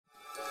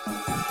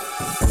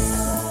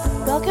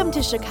Welcome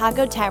to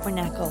Chicago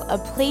Tabernacle, a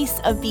place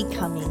of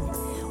becoming.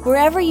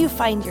 Wherever you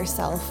find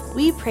yourself,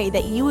 we pray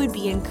that you would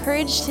be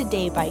encouraged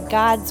today by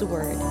God's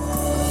Word.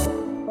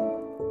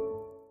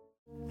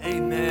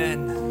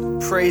 Amen.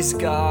 Praise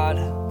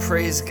God.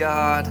 Praise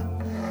God.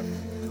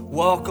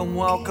 Welcome,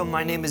 welcome.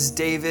 My name is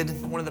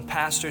David, one of the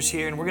pastors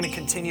here, and we're going to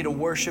continue to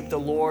worship the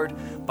Lord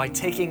by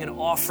taking an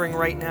offering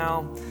right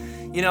now.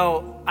 You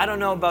know, I don't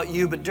know about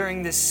you, but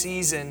during this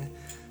season,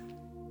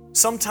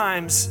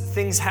 sometimes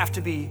things have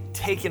to be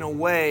taken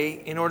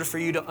away in order for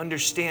you to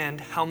understand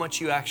how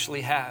much you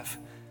actually have.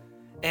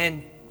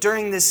 And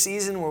during this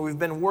season where we've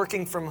been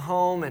working from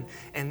home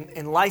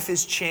and life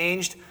has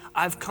changed,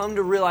 I've come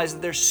to realize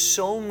that there's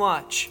so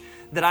much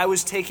that I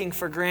was taking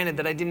for granted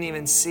that I didn't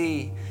even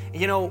see.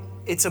 You know,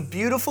 it's a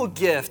beautiful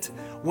gift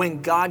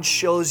when God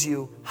shows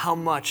you how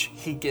much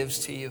He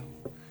gives to you.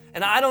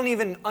 And I don't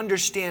even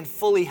understand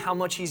fully how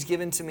much He's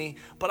given to me,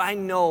 but I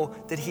know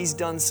that He's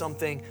done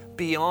something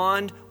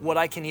beyond what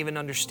I can even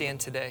understand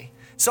today.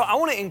 So I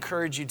want to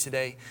encourage you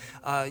today.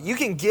 You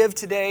can give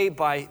today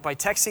by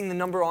texting the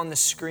number on the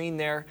screen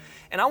there.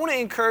 And I want to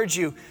encourage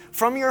you,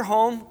 from your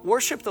home,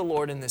 worship the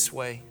Lord in this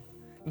way.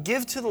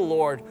 Give to the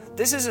Lord.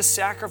 This is a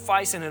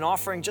sacrifice and an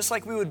offering, just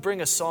like we would bring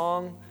a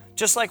song,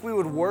 just like we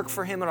would work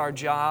for Him at our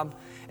job.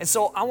 And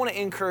so I want to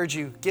encourage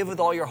you, give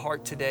with all your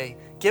heart today.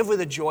 Give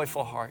with a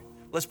joyful heart.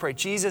 Let's pray.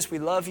 Jesus, we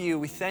love you.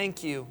 We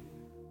thank you.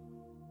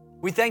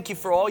 We thank you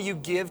for all you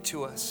give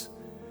to us.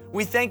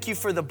 We thank you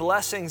for the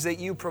blessings that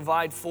you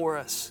provide for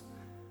us.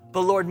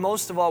 But Lord,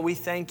 most of all, we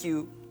thank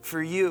you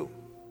for you.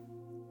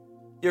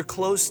 You're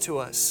close to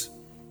us.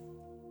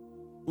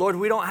 Lord,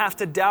 we don't have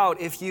to doubt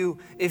if you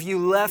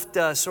left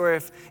us or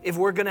if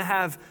we're going to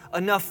have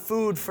enough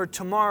food for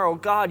tomorrow.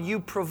 God, you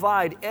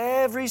provide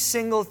every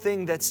single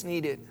thing that's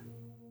needed.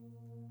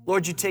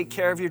 Lord, you take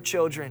care of your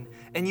children,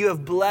 and you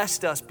have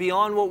blessed us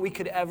beyond what we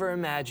could ever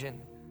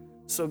imagine.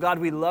 So God,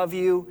 we love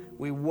you,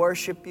 we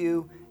worship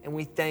you, and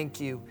we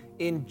thank you.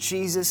 In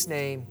Jesus'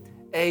 name,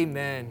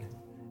 amen.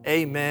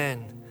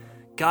 Amen.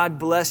 God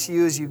bless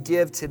you as you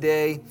give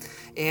today.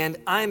 And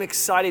I'm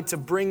excited to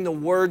bring the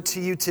word to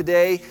you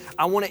today.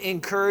 I want to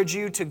encourage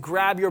you to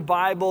grab your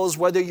Bibles,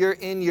 whether you're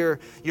in your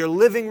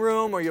living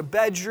room or your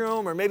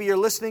bedroom, or maybe you're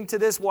listening to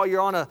this while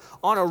you're on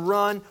a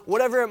run,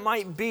 whatever it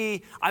might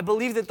be. I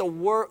believe that the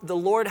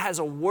Lord has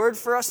a word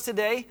for us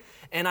today,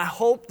 and I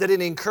hope that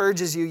it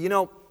encourages you. You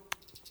know,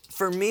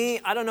 for me,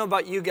 I don't know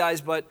about you guys,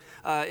 but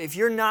if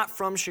you're not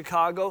from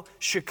Chicago,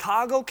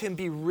 Chicago can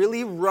be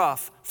really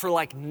rough for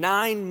like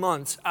 9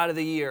 months out of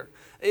the year.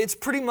 It's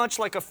pretty much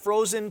like a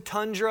frozen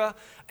tundra,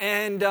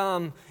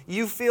 and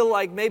you feel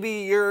like maybe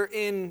you're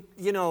in,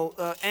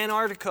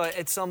 Antarctica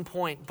at some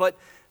point. But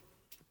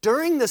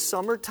during the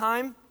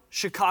summertime,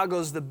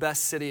 Chicago's the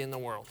best city in the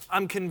world.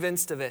 I'm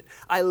convinced of it.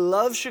 I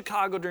love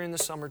Chicago during the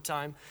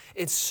summertime.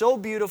 It's so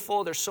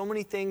beautiful. There's so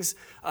many things,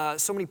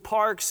 so many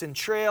parks and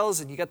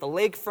trails, and you got the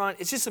lakefront.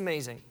 It's just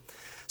amazing.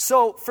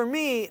 So for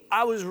me,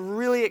 I was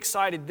really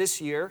excited this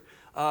year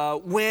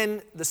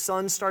when the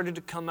sun started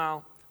to come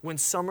out, when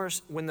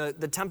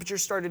the temperature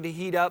started to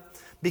heat up,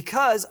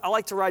 because I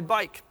like to ride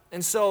bike.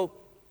 And so,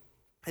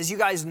 as you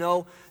guys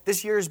know,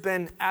 this year has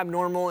been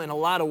abnormal in a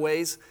lot of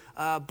ways,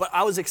 but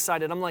I was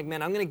excited. I'm like,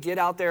 man, I'm going to get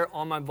out there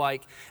on my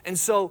bike. And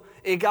so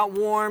it got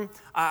warm.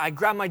 I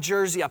grabbed my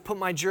jersey. I put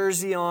my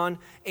jersey on.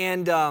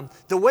 And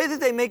the way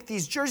that they make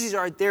these jerseys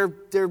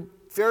they're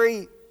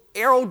very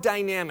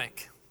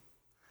aerodynamic.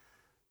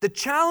 The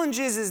challenge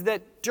is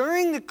that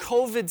during the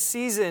COVID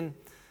season,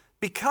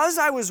 because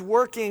I was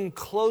working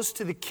close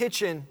to the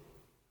kitchen,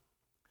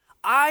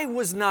 I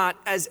was not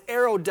as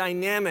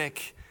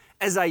aerodynamic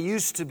as I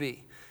used to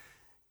be.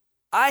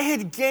 I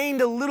had gained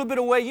a little bit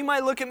of weight. You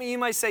might look at me, you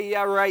might say,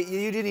 yeah, right,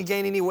 you didn't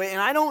gain any weight.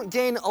 And I don't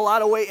gain a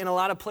lot of weight in a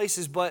lot of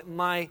places, but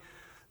my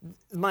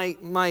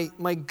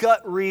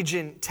gut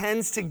region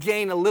tends to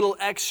gain a little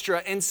extra.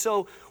 And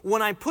so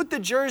when I put the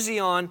jersey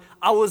on,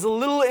 I was a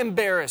little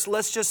embarrassed.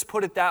 Let's just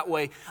put it that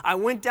way. I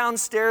went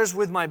downstairs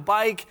with my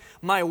bike.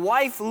 My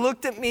wife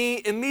looked at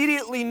me,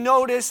 immediately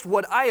noticed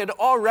what I had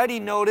already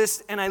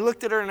noticed. And I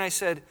looked at her and I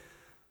said,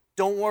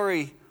 don't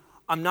worry,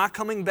 I'm not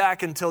coming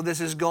back until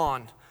this is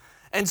gone.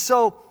 And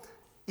so,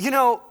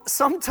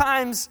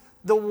 sometimes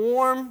the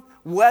warm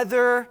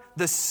weather,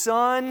 the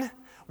sun,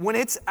 when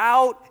it's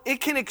out, it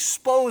can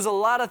expose a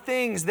lot of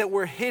things that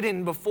were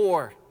hidden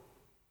before.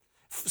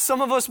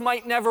 Some of us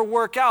might never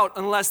work out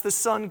unless the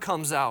sun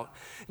comes out,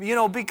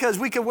 because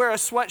we could wear a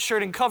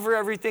sweatshirt and cover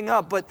everything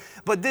up. But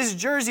this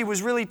jersey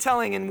was really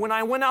telling. And when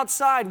I went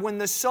outside, when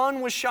the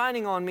sun was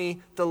shining on me,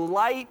 the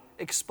light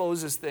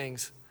exposes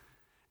things.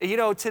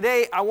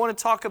 Today I want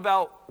to talk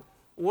about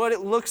what it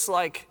looks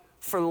like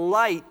for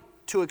light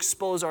to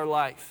expose our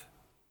life.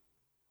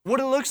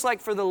 What it looks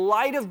like for the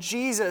light of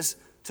Jesus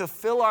to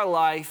fill our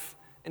life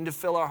and to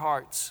fill our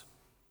hearts.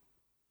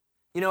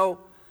 The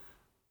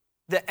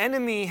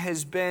enemy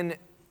has been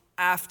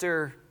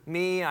after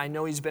me. I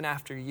know he's been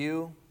after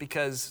you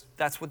because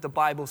that's what the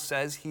Bible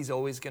says. He's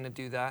always going to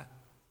do that.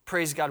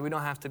 Praise God, we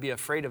don't have to be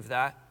afraid of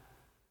that.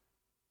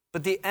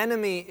 But the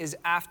enemy is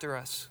after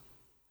us.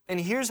 And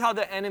here's how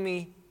the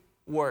enemy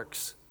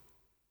works.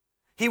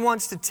 He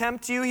wants to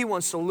tempt you. He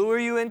wants to lure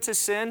you into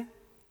sin.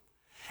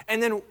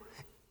 And then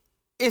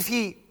if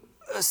he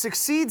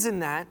succeeds in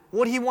that,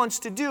 what he wants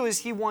to do is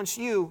he wants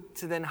you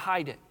to then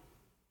hide it.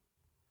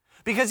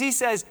 Because he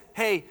says,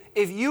 hey,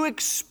 if you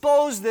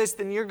expose this,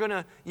 then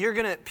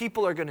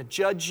people are gonna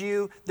judge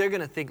you. They're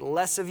gonna think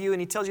less of you. And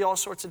he tells you all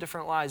sorts of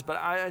different lies. But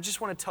I just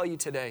want to tell you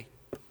today,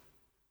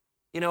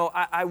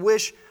 I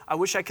wish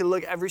I could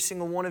look every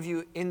single one of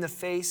you in the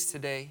face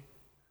today.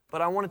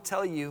 But I want to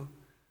tell you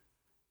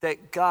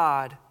that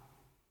God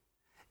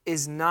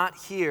is not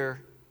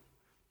here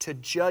to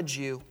judge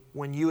you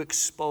when you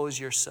expose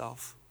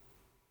yourself.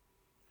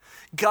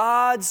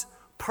 God's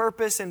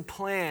purpose and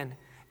plan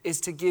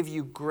is to give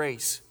you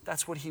grace.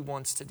 That's what he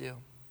wants to do.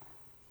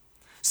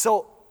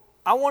 So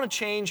I want to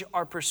change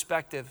our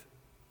perspective.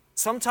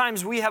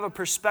 Sometimes we have a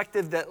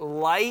perspective that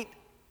light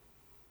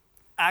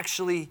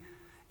actually,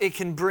 it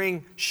can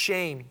bring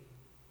shame.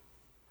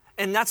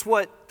 And that's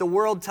what the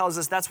world tells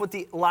us. That's what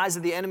the lies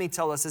of the enemy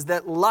tell us, is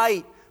that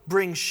light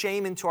brings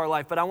shame into our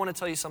life. But I want to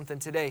tell you something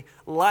today.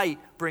 Light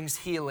brings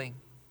healing.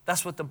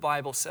 That's what the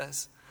Bible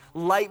says.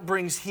 Light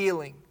brings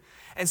healing.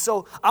 And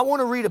so I want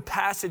to read a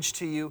passage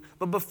to you.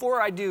 But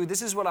before I do,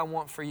 this is what I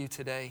want for you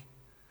today.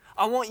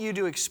 I want you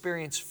to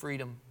experience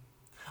freedom.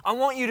 I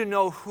want you to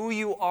know who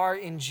you are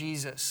in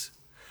Jesus.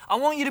 I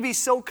want you to be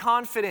so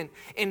confident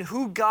in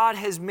who God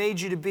has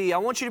made you to be. I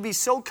want you to be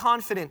so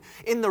confident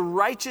in the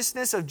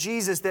righteousness of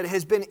Jesus that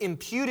has been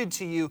imputed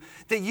to you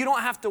that you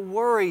don't have to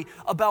worry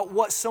about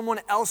what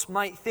someone else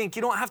might think.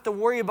 You don't have to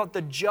worry about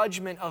the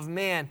judgment of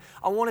man.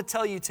 I want to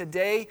tell you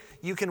today,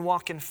 you can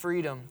walk in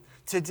freedom.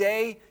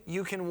 Today,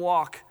 you can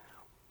walk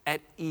at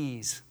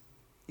ease.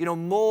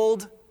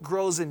 Mold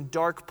grows in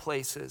dark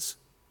places,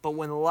 but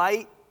when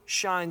light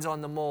shines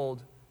on the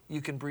mold,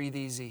 you can breathe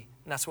easy.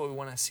 And that's what we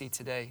want to see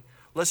today.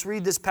 Let's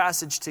read this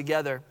passage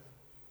together.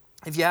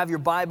 If you have your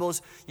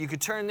Bibles, you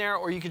could turn there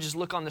or you could just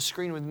look on the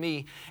screen with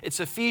me. It's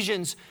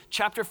Ephesians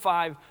chapter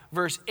 5,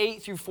 verse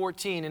 8 through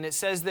 14, and it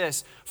says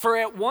this: "For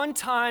at one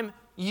time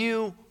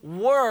you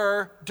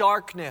were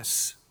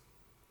darkness,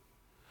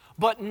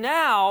 but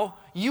now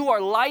you are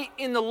light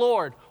in the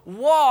Lord.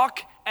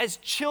 Walk as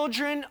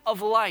children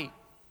of light.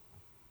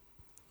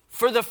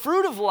 For the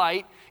fruit of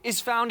light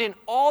is found in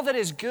all that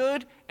is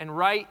good and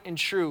right and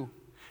true.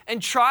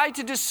 And try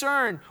to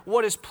discern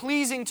what is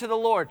pleasing to the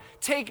Lord.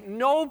 Take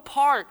no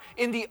part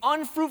in the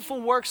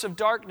unfruitful works of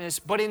darkness,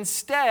 but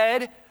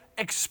instead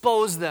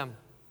expose them.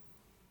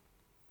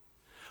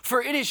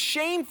 For it is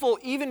shameful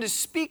even to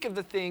speak of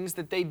the things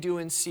that they do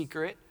in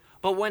secret,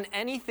 but when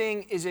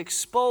anything is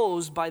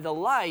exposed by the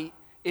light,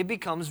 it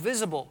becomes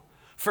visible.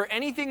 For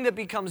anything that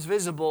becomes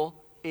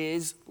visible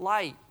is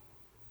light.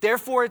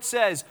 Therefore it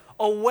says,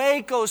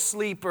 'Awake, O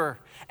sleeper,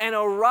 and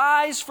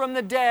arise from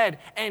the dead,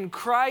 and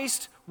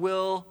Christ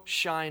will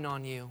shine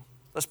on you.'"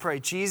 Let's pray.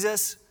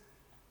 Jesus,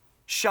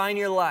 shine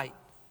your light.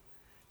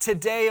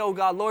 Today, oh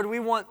God, Lord, we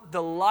want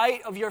the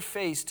light of your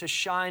face to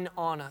shine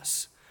on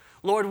us.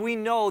 Lord, we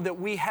know that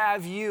we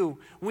have you.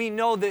 We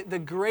know that the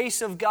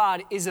grace of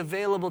God is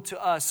available to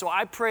us. So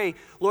I pray,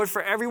 Lord,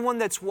 for everyone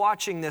that's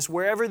watching this,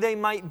 wherever they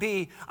might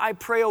be, I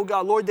pray, oh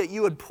God, Lord, that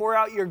you would pour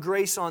out your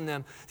grace on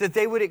them, that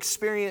they would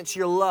experience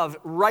your love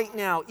right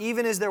now,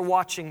 even as they're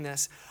watching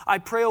this. I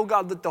pray, oh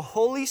God, that the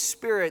Holy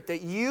Spirit,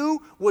 that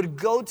you would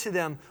go to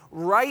them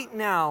right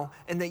now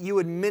and that you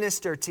would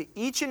minister to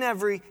each and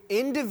every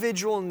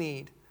individual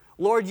need.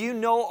 Lord, you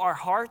know our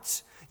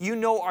hearts. You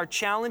know our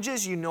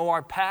challenges. You know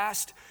our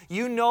past.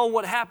 You know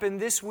what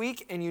happened this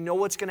week, and you know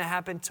what's going to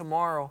happen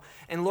tomorrow.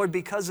 And Lord,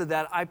 because of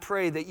that, I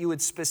pray that you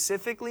would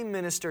specifically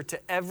minister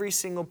to every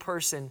single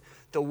person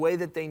the way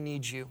that they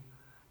need you.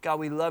 God,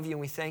 we love you, and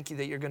we thank you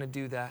that you're going to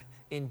do that.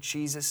 In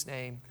Jesus'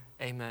 name,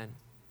 amen.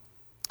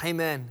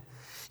 Amen.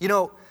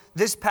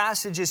 This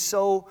passage is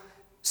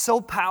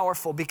so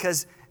powerful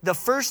because the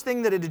first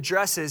thing that it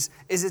addresses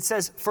is it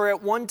says, "For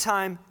at one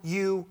time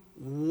you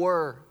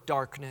were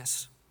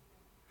darkness."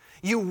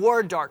 You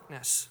were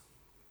darkness.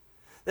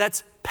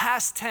 That's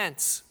past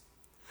tense.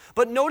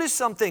 But notice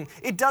something.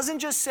 It doesn't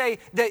just say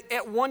that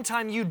at one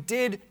time you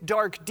did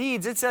dark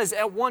deeds. It says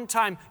at one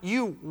time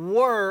you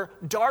were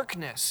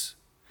darkness.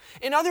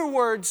 In other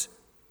words,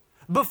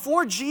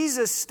 before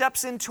Jesus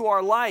steps into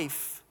our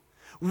life,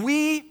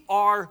 we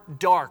are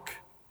dark.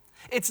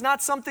 It's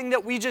not something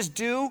that we just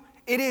do.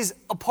 It is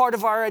a part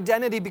of our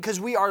identity because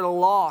we are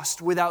lost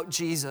without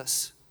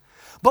Jesus.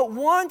 But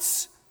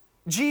once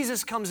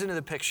Jesus comes into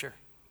the picture,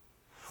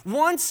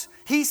 once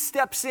he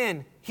steps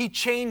in, he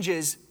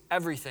changes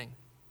everything.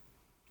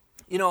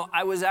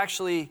 I was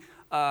actually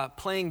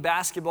playing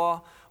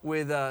basketball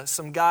with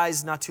some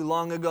guys not too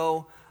long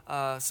ago,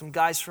 some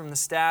guys from the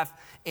staff,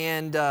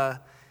 and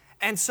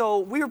so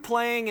we were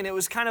playing, and it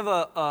was kind of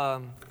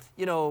a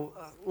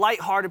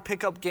lighthearted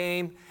pickup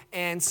game.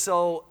 And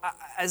so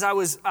as I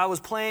was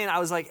playing, I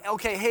was like,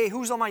 okay, hey,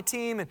 who's on my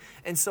team?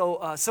 And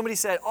so somebody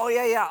said, oh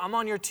yeah, I'm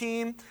on your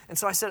team. And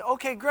so I said,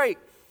 okay, great.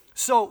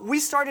 So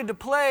we started to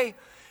play.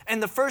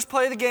 And the first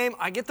play of the game,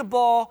 I get the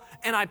ball,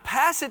 and I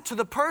pass it to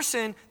the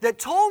person that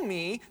told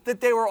me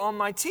that they were on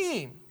my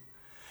team.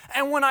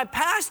 And when I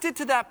passed it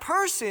to that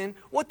person,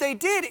 what they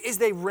did is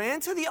they ran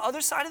to the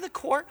other side of the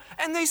court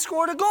and they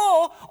scored a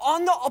goal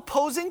on the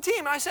opposing team.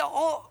 And I said,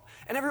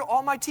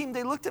 all my team,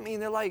 they looked at me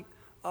and they're like,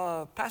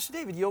 Pastor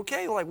David, you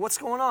okay? Like, what's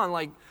going on?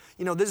 Like,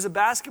 this is a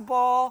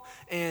basketball,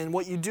 and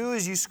what you do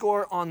is you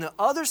score on the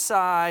other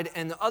side,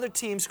 and the other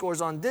team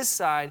scores on this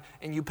side,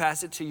 and you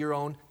pass it to your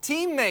own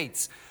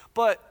teammates.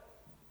 But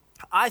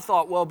I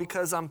thought, well,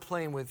 because I'm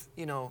playing with,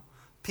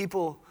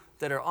 people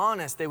that are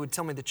honest, they would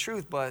tell me the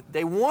truth, but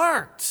they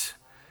weren't.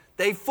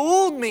 They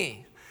fooled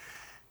me.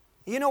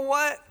 You know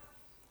what?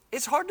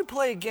 It's hard to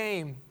play a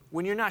game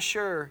when you're not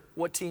sure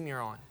what team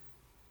you're on.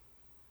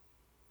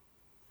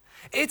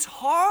 It's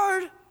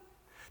hard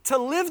to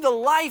live the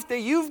life that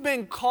you've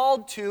been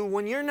called to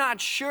when you're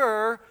not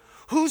sure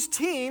whose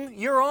team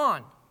you're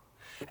on.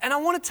 And I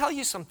want to tell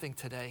you something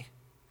today.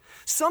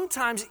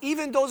 Sometimes,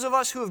 even those of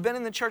us who have been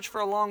in the church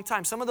for a long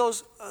time, some of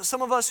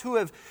us who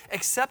have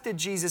accepted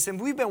Jesus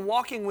and we've been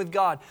walking with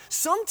God,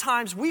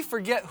 sometimes we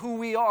forget who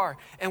we are.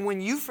 And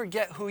when you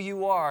forget who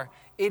you are,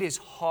 it is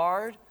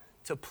hard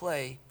to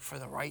play for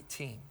the right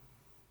team.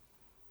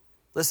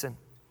 Listen,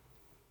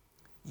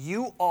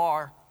 you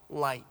are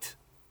light.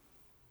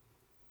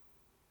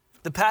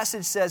 The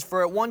passage says,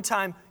 for at one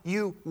time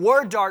you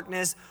were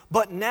darkness,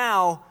 but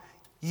now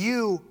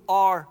you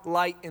are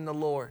light in the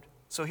Lord.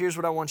 So here's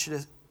what I want you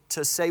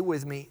to say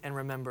with me and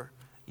remember.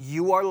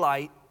 You are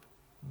light,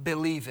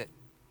 believe it.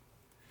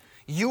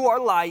 You are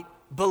light,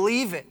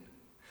 believe it.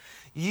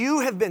 You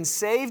have been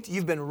saved,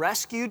 you've been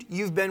rescued,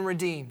 you've been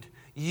redeemed.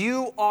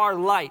 You are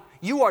light.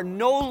 You are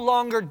no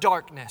longer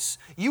darkness.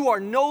 You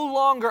are no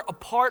longer a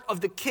part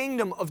of the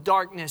kingdom of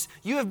darkness.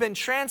 You have been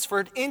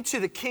transferred into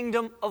the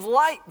kingdom of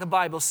light, the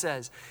Bible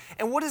says.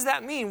 And what does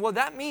that mean? Well,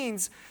 that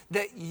means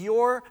that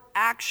your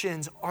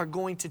actions are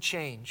going to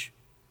change.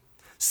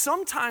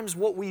 Sometimes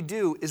what we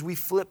do is we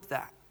flip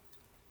that.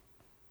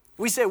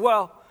 We say,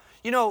 well,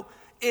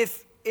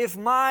 if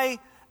my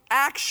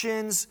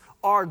actions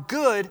are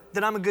good,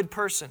 then I'm a good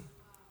person.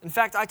 In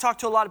fact, I talk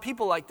to a lot of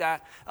people like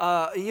that,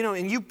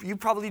 and you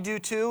probably do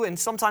too, and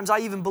sometimes I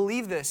even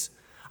believe this.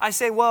 I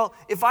say, well,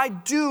 if I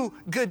do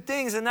good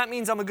things, then that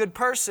means I'm a good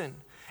person.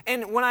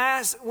 And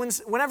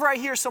whenever I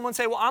hear someone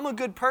say, well, I'm a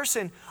good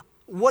person,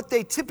 what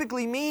they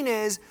typically mean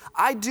is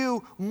I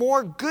do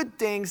more good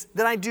things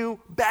than I do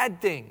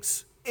bad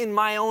things in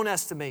my own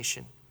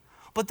estimation.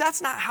 But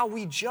that's not how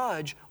we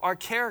judge our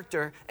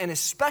character, and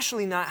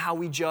especially not how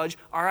we judge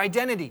our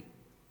identity.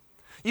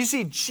 You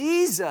see,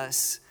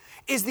 Jesus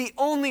is the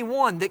only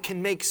one that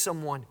can make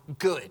someone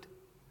good.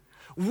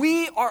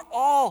 We are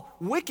all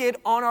wicked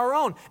on our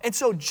own. And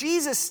so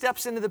Jesus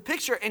steps into the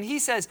picture and he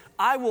says,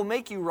 I will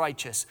make you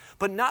righteous,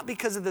 but not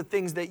because of the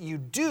things that you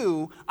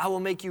do. I will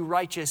make you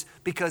righteous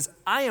because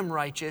I am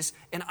righteous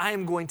and I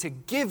am going to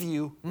give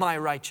you my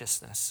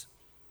righteousness.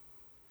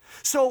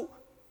 So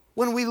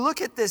when we look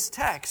at this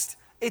text,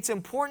 it's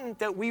important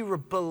that we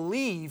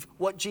believe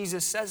what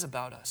Jesus says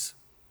about us.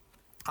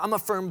 I'm a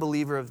firm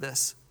believer of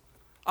this.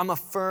 I'm a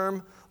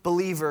firm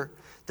believer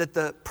that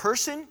the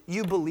person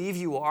you believe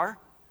you are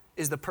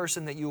is the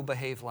person that you will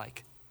behave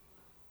like.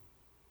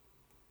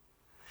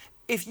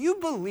 If you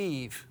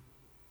believe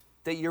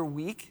that you're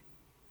weak,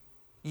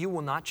 you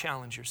will not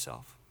challenge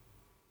yourself.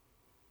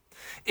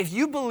 If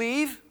you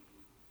believe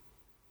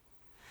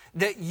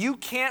that you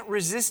can't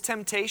resist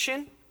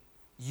temptation,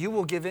 you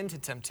will give in to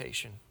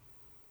temptation.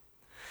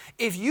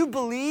 If you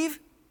believe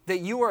that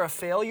you are a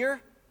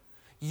failure,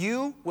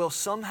 you will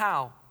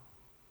somehow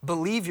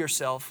believe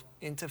yourself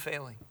into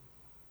failing.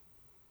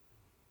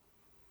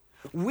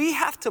 We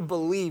have to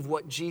believe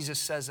what Jesus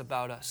says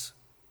about us.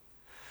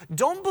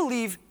 Don't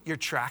believe your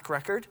track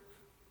record.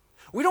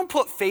 We don't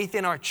put faith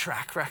in our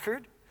track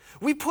record.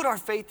 We put our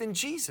faith in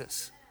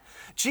Jesus.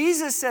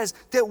 Jesus says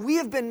that we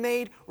have been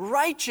made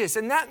righteous,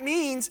 and that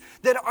means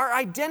that our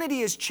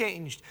identity has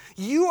changed.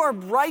 You are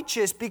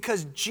righteous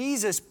because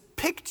Jesus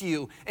picked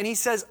you, and he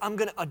says, I'm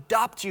going to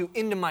adopt you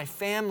into my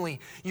family.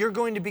 You're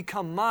going to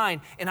become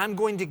mine, and I'm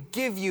going to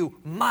give you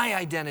my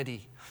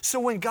identity. So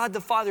when God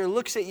the Father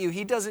looks at you,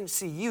 he doesn't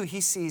see you,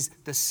 he sees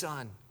the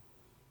Son.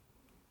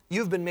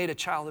 You've been made a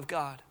child of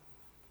God.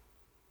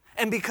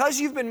 And because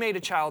you've been made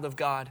a child of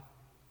God,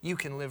 you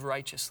can live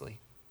righteously.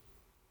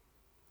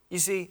 You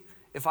see,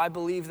 if I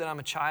believe that I'm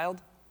a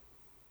child,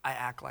 I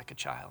act like a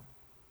child.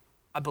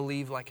 I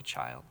believe like a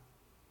child.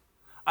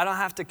 I don't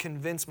have to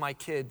convince my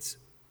kids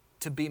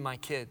to be my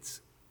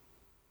kids.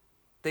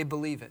 They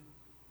believe it.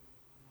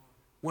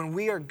 When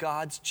we are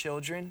God's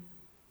children,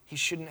 he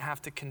shouldn't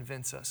have to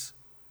convince us.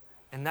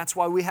 And that's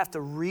why we have to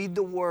read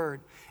the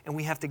Word and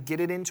we have to get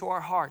it into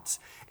our hearts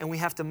and we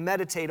have to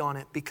meditate on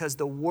it, because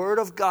the Word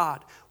of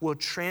God will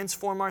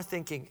transform our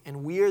thinking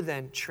and we are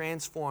then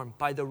transformed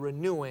by the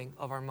renewing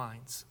of our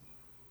minds.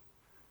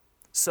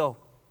 So,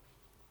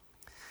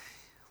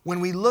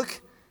 when we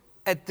look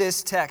at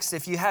this text,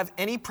 if you have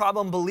any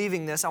problem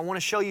believing this, I want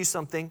to show you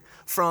something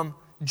from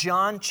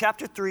John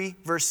chapter 3,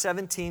 verse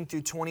 17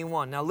 through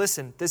 21. Now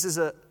listen, this is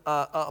a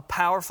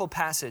powerful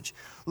passage.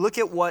 Look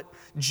at what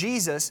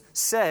Jesus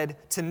said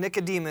to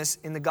Nicodemus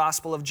in the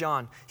Gospel of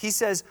John. He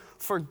says,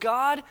 "For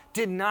God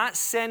did not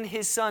send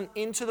his Son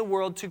into the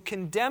world to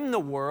condemn the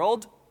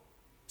world."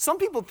 Some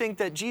people think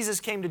that Jesus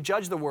came to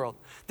judge the world.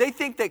 They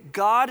think that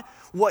God,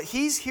 what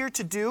he's here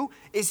to do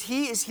is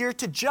he is here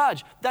to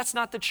judge. That's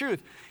not the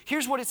truth.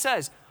 Here's what it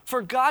says.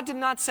 "For God did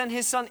not send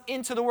his Son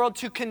into the world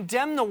to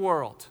condemn the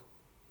world,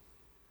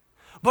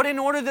 but in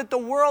order that the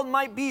world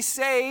might be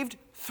saved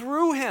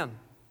through him."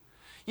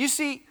 You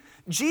see,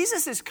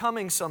 Jesus is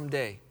coming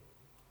someday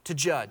to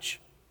judge,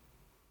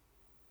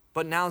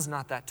 but now's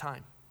not that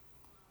time.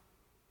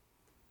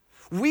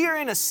 We are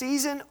in a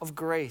season of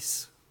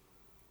grace.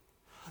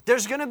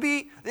 There's going to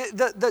be,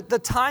 the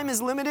time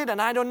is limited,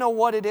 and I don't know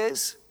what it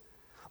is,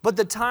 but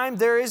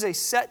there is a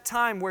set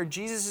time where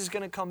Jesus is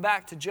going to come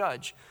back to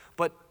judge,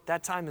 but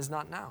that time is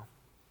not now.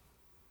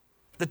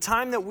 The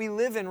time that we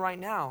live in right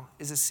now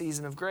is a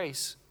season of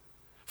grace.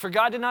 "For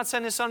God did not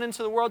send his Son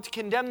into the world to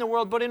condemn the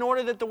world, but in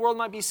order that the world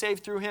might be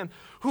saved through him.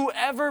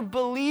 Whoever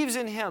believes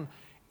in him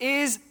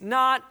is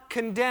not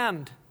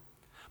condemned,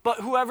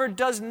 but whoever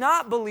does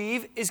not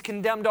believe is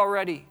condemned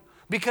already,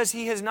 because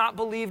he has not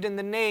believed in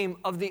the name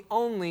of the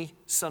only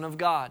Son of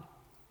God."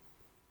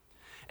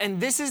 And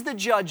this is the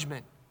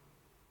judgment.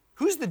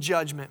 Who's the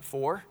judgment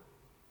for?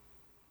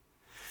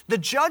 The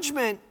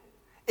judgment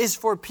is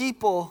for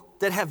people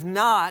that have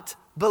not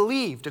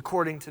believed,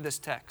 according to this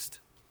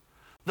text.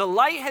 The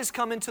light has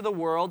come into the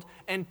world,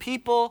 and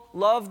people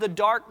love the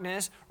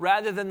darkness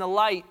rather than the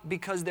light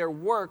because their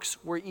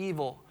works were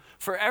evil.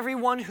 For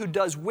everyone who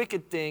does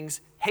wicked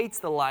things hates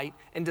the light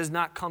and does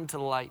not come to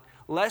the light,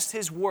 lest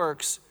his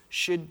works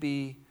should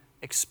be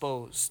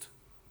exposed.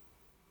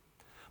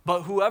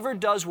 But whoever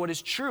does what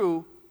is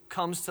true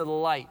comes to the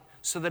light,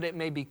 so that it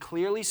may be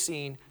clearly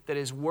seen that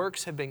his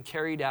works have been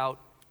carried out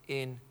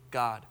in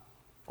God.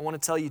 I want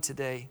to tell you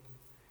today,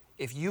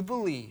 if you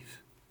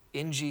believe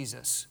in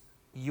Jesus,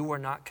 you are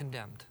not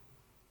condemned.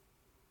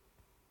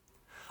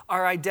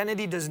 Our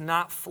identity does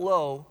not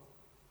flow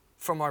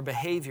from our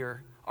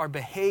behavior. Our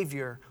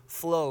behavior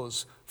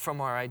flows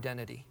from our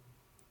identity.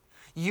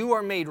 You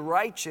are made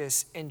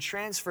righteous and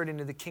transferred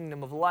into the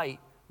kingdom of light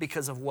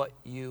because of what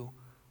you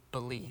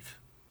believe.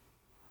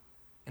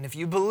 And if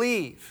you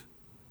believe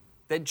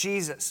that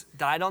Jesus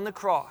died on the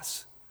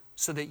cross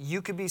so that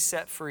you could be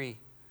set free,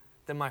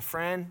 then my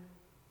friend,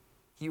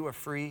 you are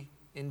free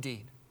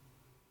indeed.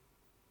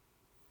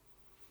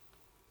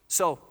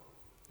 So,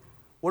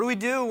 what do we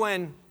do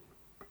when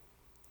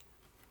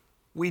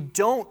we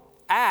don't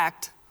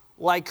act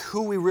like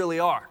who we really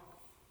are?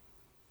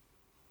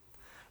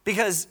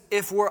 Because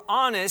if we're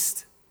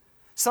honest,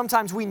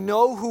 sometimes we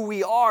know who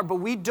we are, but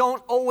we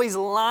don't always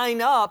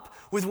line up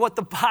with what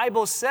the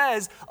Bible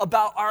says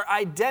about our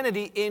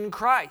identity in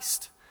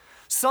Christ.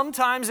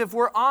 Sometimes, if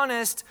we're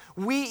honest,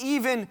 we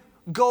even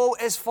go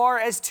as far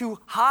as to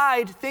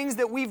hide things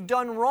that we've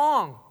done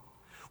wrong.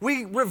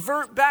 We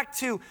revert back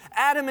to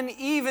Adam and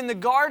Eve in the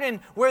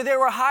garden where they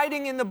were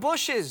hiding in the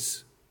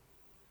bushes.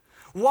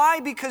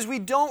 Why? Because we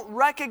don't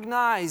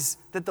recognize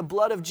that the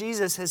blood of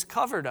Jesus has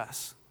covered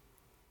us.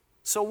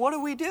 So what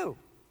do?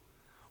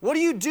 What do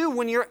you do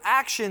when your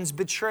actions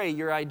betray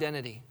your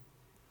identity?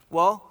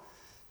 Well,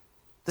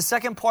 the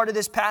second part of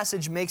this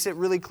passage makes it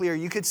really clear.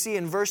 You could see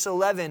in verse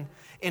 11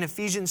 in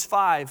Ephesians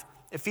 5,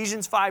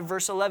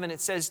 verse 11,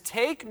 it says,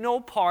 "Take no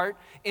part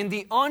in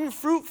the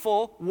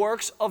unfruitful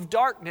works of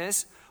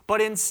darkness, but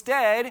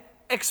instead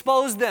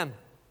expose them."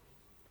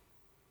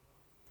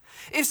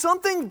 If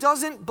something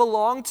doesn't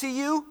belong to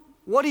you,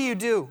 what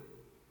do?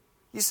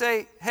 You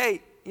say,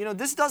 "Hey,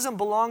 this doesn't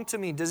belong to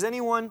me. Does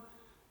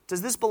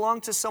this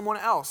belong to someone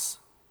else?"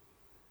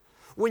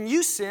 When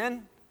you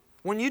sin,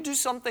 when you do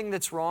something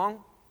that's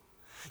wrong,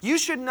 you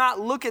should not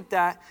look at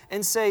that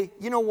and say,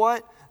 "You know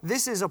what?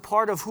 This is a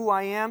part of who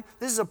I am.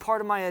 This is a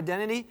part of my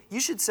identity." You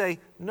should say,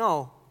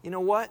 "No, you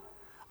know what?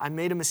 I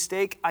made a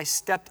mistake. I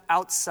stepped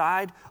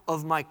outside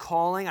of my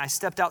calling. I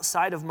stepped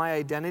outside of my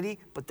identity,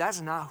 but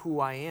that's not who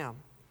I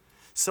am.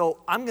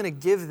 So I'm going to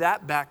give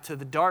that back to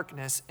the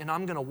darkness, and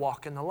I'm going to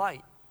walk in the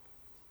light."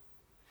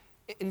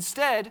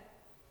 Instead,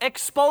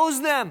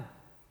 expose them.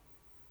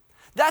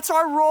 That's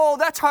our role.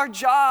 That's our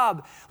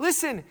job.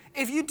 Listen,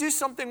 if you do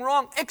something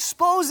wrong,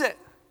 expose it.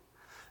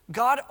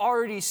 God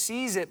already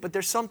sees it, but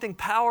there's something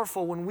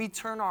powerful when we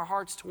turn our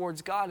hearts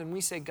towards God and we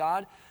say,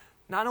 "God,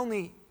 not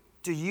only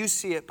do you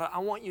see it, but I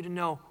want you to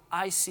know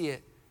I see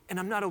it, and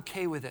I'm not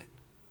okay with it.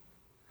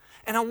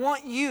 And I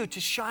want you to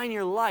shine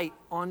your light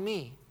on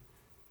me."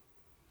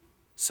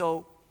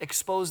 So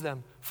expose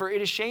them. "For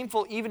it is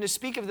shameful even to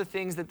speak of the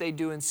things that they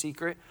do in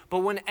secret, but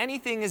when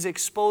anything is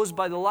exposed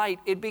by the light,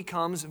 it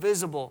becomes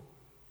visible.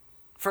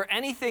 For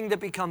anything that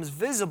becomes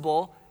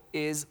visible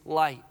is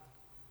light.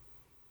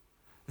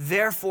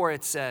 Therefore,"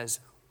 it says,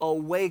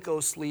 "awake,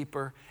 O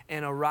sleeper,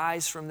 and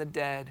arise from the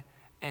dead,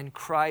 and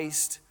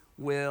Christ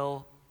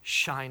will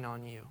shine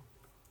on you."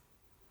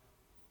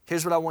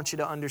 Here's what I want you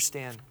to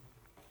understand.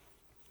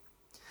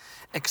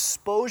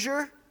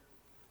 Exposure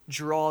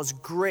draws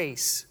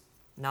grace,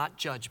 not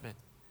judgment.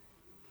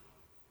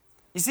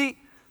 You see,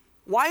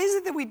 why is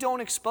it that we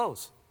don't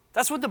expose?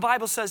 That's what the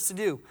Bible says to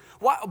do.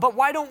 But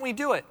why don't we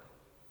do it?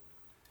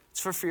 It's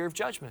for fear of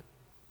judgment.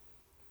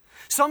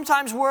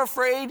 Sometimes we're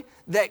afraid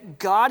that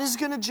God is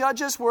going to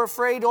judge us. We're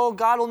afraid, oh,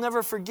 God will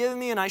never forgive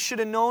me and I should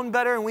have known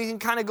better, and we can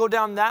kind of go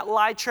down that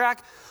lie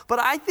track. But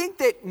I think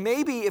that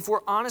maybe if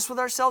we're honest with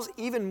ourselves,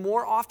 even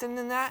more often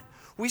than that,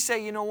 we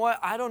say, you know what?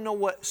 I don't know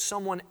what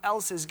someone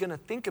else is going to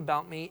think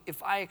about me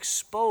if I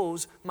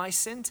expose my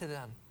sin to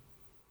them.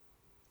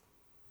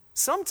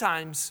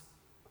 Sometimes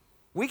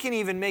we can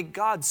even make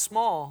God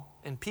small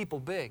and people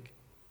big.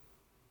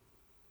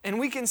 And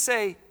we can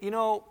say, you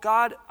know,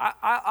 God,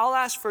 I'll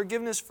ask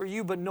forgiveness for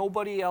you, but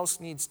nobody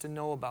else needs to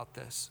know about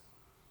this.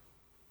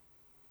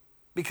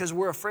 Because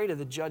we're afraid of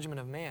the judgment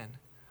of man.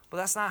 But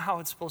that's not how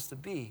it's supposed to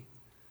be.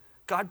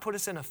 God put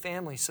us in a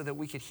family so that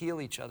we could heal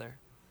each other,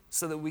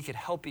 so that we could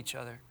help each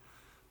other,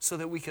 so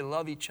that we could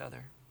love each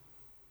other.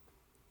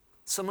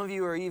 Some of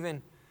you are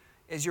even,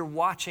 as you're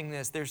watching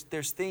this,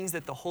 there's things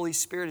that the Holy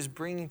Spirit is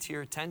bringing to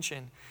your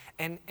attention.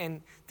 And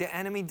the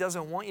enemy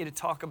doesn't want you to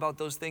talk about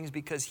those things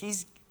because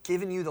he's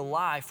given you the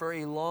lie for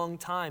a long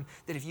time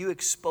that if you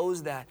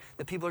expose that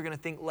people are going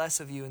to think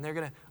less of you and they're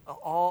going to,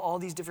 all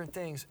these different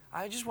things.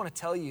 I just want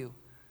to tell you,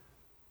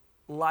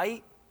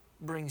 light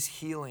brings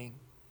healing.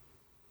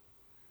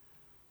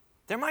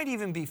 There might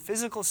even be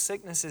physical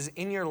sicknesses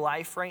in your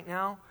life right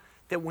now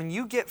that when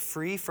you get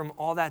free from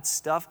all that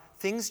stuff,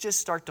 things just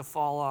start to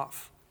fall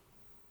off.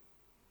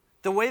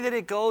 The way that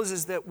it goes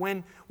is that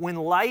when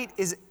light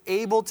is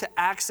able to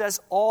access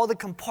all the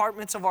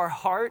compartments of our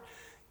heart,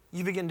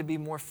 you begin to be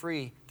more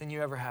free than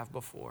you ever have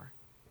before.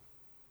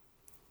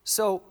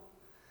 So,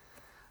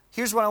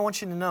 here's what I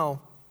want you to know.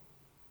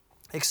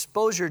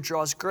 Exposure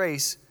draws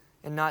grace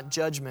and not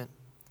judgment.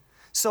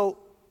 So,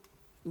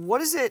 what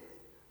does it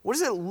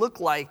look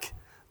like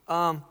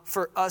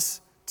for us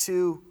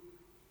to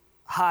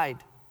hide?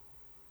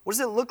 What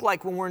does it look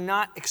like when we're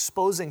not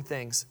exposing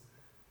things?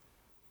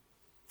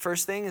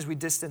 First thing is we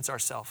distance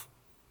ourselves.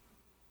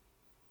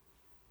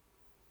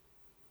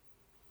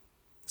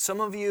 Some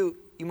of you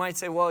might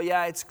say, well,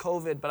 yeah, it's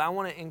COVID, but I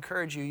want to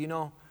encourage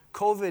you,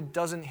 COVID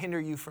doesn't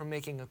hinder you from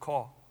making a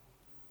call.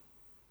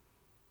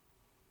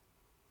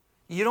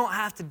 You don't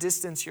have to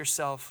distance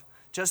yourself.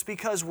 Just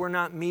because we're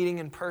not meeting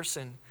in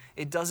person,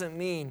 it doesn't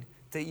mean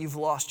that you've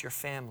lost your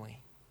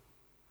family.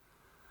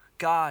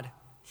 God,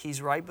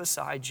 He's right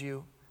beside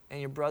you, and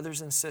your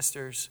brothers and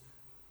sisters,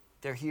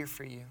 they're here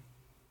for you.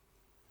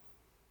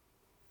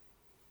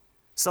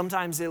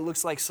 Sometimes it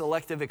looks like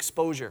selective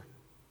exposure.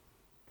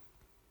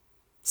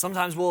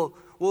 Sometimes we'll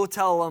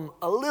tell them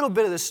a little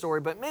bit of the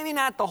story, but maybe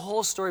not the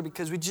whole story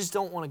because we just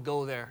don't want to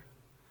go there.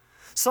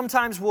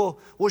 Sometimes we'll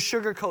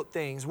sugarcoat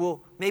things.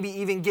 We'll maybe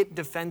even get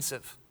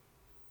defensive.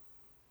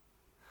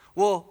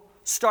 We'll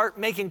start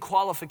making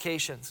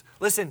qualifications.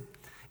 Listen,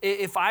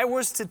 if I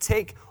was to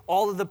take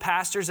all of the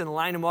pastors and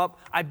line them up,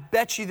 I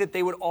bet you that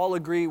they would all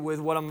agree with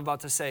what I'm about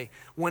to say.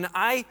 When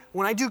I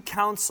do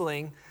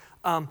counseling,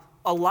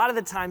 a lot of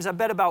the times, I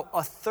bet about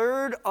a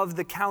third of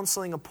the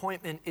counseling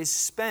appointment is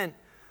spent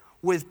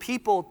with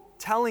people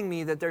telling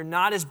me that they're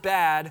not as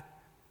bad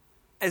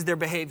as their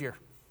behavior.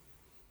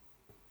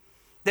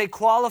 They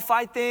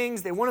qualify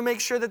things. They want to make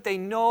sure that they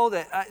know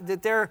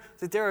that they're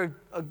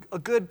a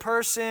good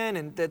person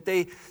and that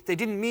they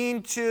didn't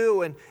mean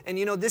to,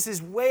 and this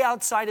is way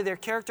outside of their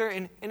character.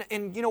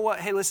 And you know what?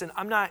 Hey, listen,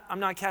 I'm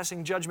not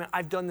casting judgment.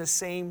 I've done the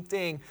same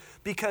thing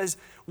because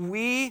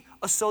we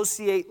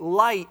associate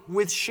light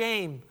with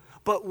shame.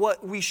 But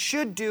what we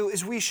should do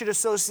is we should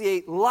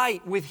associate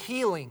light with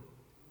healing.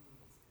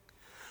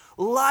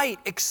 Light,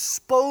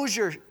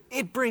 exposure,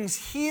 it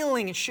brings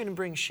healing. It shouldn't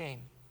bring shame.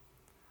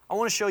 I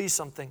want to show you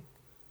something.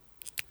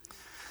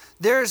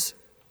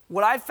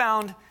 What I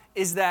found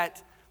is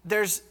that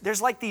there's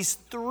like these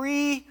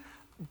three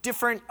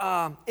different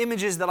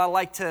images that I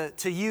like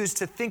to use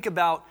to think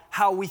about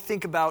how we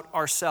think about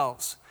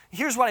ourselves.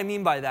 Here's what I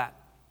mean by that.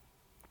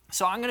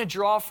 So I'm going to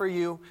draw for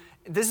you.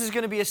 This is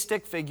going to be a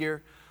stick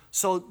figure,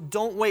 so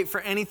don't wait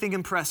for anything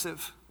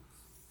impressive.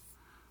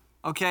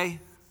 Okay?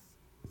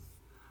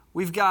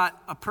 We've got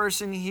a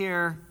person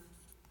here,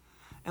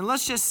 and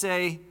let's just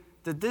say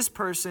that this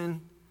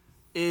person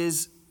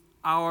is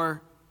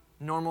our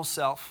normal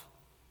self.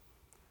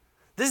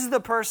 This is the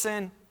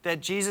person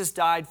that Jesus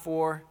died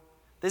for.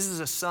 This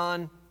is a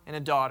son and a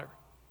daughter.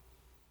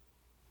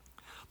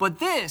 But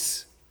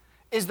this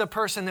is the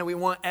person that we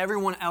want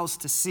everyone else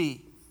to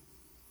see.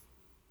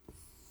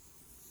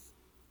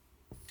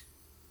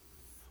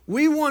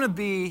 We want to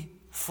be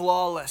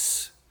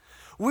flawless.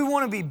 We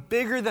want to be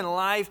bigger than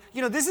life.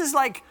 This is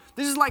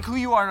like who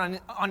you are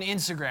on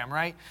Instagram,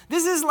 right?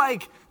 This is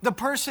like the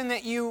person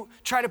that you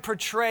try to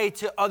portray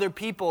to other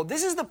people.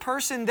 This is the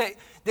person that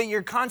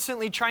you're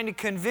constantly trying to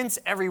convince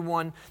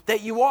everyone that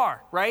you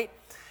are, right?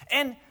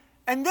 And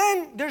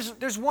then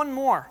there's one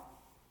more.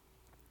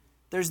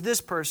 There's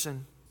this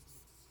person.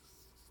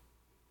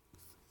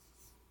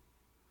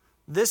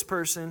 This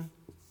person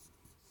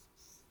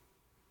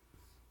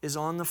is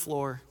on the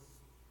floor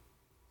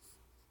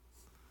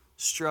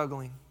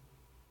struggling.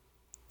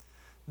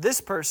 This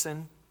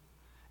person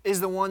is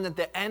the one that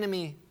the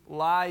enemy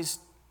lies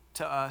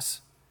to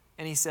us,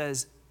 and he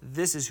says,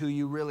 this is who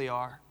you really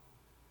are.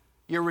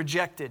 You're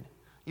rejected.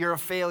 You're a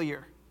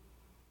failure.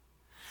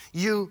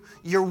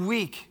 You're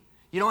weak.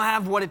 You don't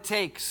have what it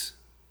takes.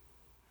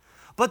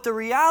 But the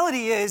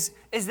reality is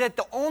that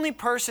the only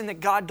person that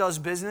God does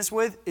business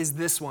with is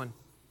this one.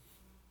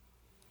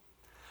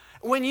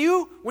 When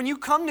you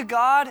come to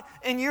God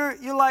and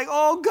you're like,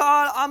 oh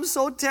God, I'm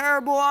so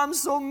terrible, I'm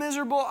so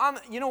miserable.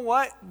 You know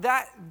what?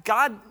 That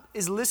God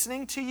is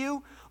listening to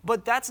you,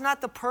 but that's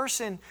not the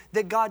person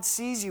that God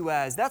sees you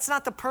as. That's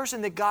not the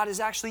person that God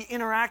is actually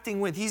interacting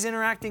with. He's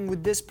interacting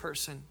with this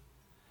person.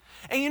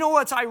 And you know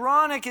what's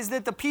ironic is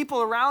that the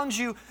people around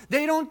you,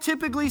 they don't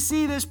typically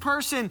see this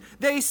person.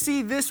 They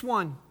see this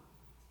one.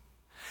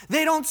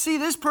 They don't see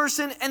this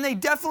person, and they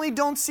definitely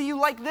don't see you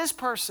like this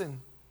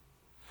person.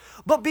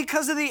 But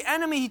because of the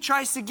enemy, he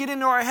tries to get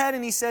into our head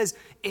and he says,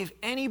 if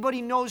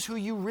anybody knows who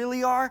you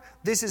really are,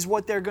 this is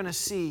what they're going to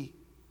see.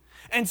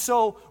 And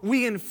so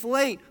we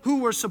inflate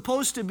who we're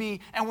supposed to be,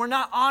 and we're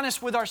not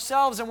honest with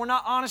ourselves, and we're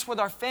not honest with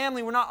our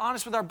family, we're not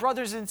honest with our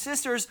brothers and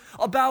sisters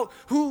about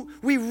who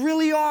we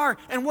really are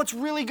and what's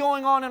really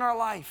going on in our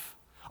life.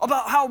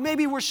 About how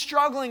maybe we're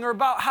struggling, or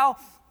about how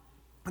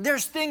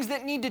there's things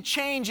that need to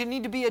change and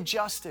need to be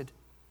adjusted.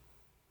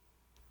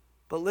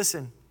 But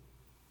listen,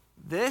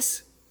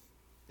 this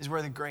is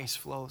where the grace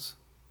flows.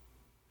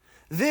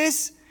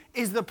 This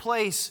is the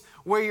place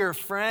where your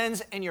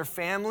friends and your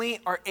family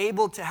are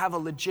able to have a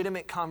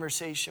legitimate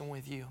conversation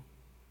with you.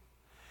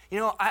 You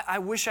know, I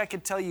wish I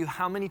could tell you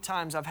how many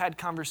times I've had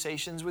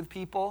conversations with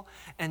people,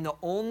 and the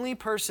only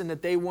person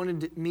that they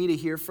wanted me to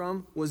hear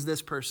from was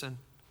this person.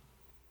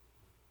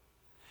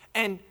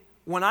 And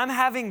when I'm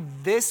having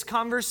this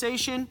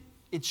conversation,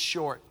 it's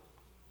short.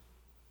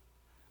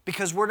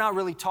 Because we're not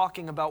really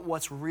talking about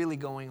what's really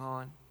going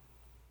on.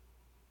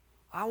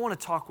 I want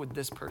to talk with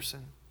this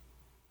person.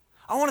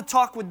 I want to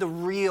talk with the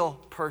real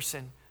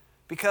person,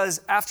 because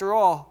after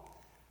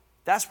all,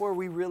 that's where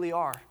we really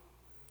are.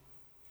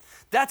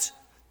 That's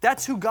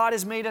who God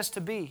has made us to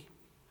be.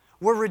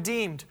 We're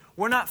redeemed.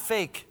 We're not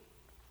fake.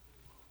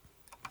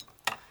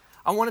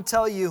 I want to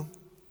tell you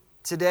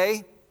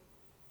today,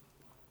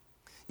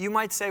 you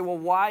might say, well,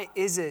 why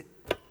is it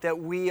that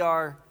we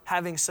are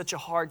having such a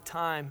hard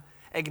time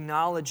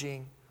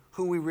acknowledging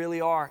who we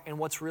really are and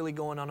what's really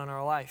going on in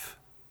our life?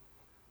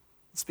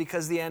 It's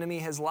because the enemy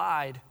has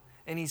lied.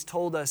 And he's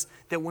told us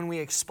that when we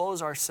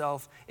expose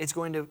ourselves, it's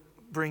going to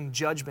bring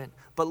judgment.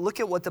 But look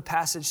at what the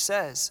passage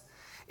says.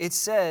 It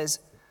says,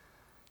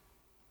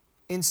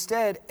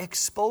 instead,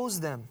 expose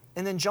them.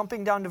 And then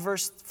jumping down to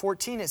verse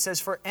 14, it says,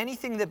 for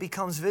anything that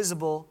becomes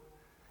visible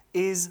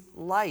is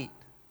light.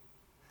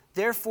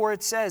 Therefore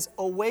it says,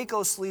 awake,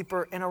 O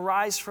sleeper, and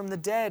arise from the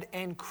dead,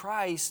 and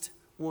Christ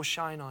will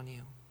shine on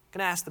you. I'm going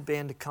to ask the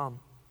band to come.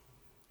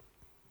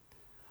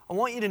 I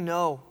want you to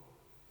know,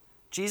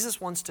 Jesus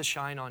wants to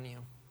shine on you.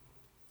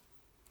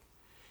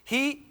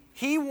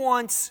 He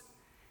wants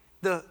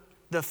the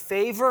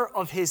favor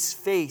of His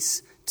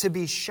face to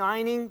be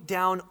shining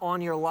down on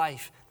your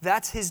life.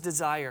 That's His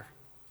desire.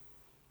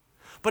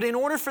 But in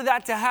order for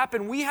that to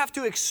happen, we have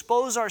to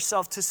expose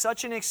ourselves to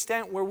such an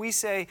extent where we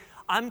say,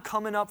 I'm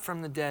coming up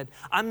from the dead.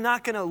 I'm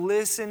not going to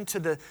listen to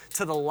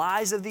the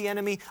lies of the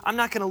enemy. I'm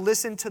not going to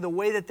listen to the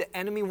way that the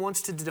enemy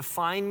wants to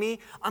define me.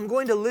 I'm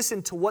going to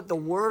listen to what the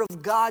Word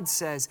of God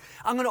says.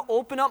 I'm going to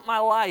open up my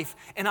life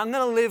and I'm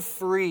going to live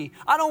free.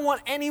 I don't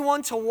want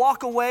anyone to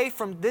walk away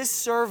from this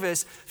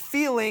service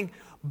feeling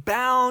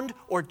bound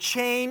or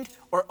chained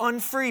or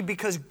unfree,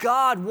 because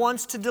God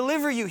wants to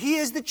deliver you. He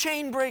is the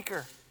chain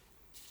breaker.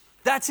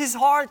 That's His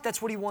heart.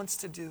 That's what He wants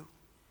to do.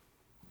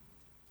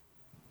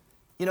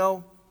 You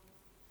know,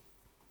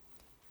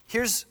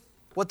 here's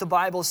what the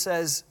Bible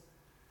says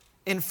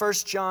in 1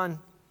 John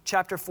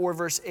chapter 4,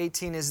 verse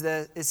 18 is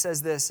that it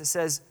says this. It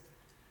says,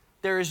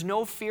 there is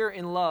no fear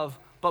in love,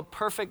 but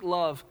perfect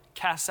love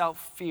casts out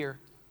fear.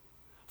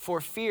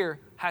 For fear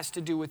has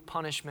to do with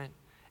punishment,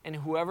 and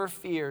whoever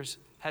fears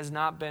has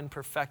not been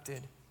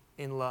perfected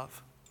in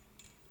love.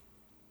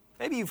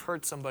 Maybe you've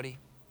hurt somebody.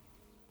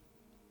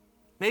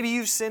 Maybe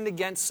you've sinned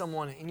against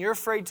someone and you're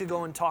afraid to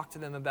go and talk to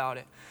them about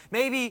it.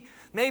 Maybe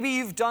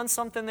you've done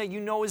something that you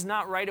know is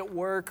not right at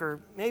work, or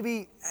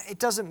maybe it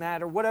doesn't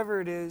matter, whatever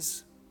it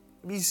is.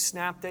 Maybe you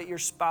snapped at your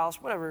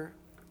spouse, whatever.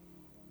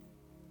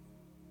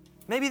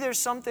 Maybe there's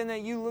something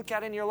that you look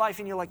at in your life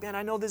and you're like, man,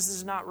 I know this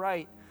is not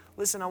right.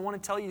 Listen, I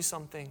want to tell you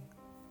something.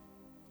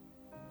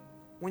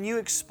 When you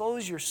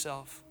expose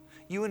yourself,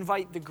 you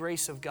invite the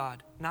grace of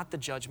God, not the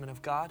judgment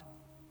of God.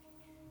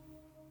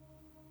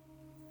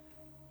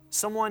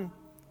 Someone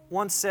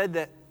once said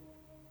that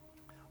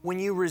when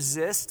you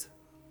resist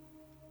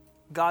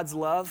God's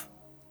love,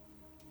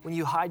 when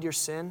you hide your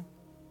sin,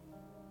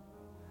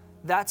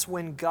 that's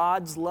when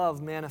God's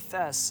love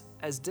manifests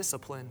as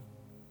discipline.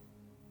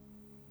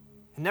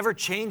 It never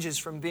changes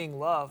from being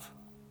love,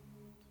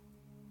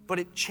 but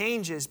it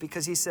changes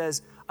because He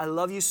says, I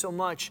love you so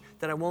much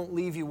that I won't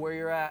leave you where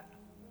you're at.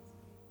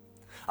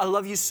 I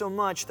love you so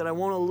much that I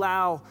won't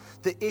allow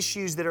the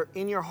issues that are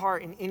in your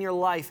heart and in your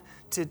life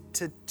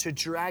to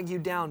drag you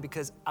down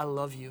because I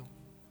love you.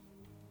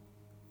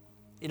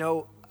 You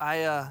know,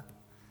 I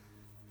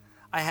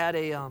had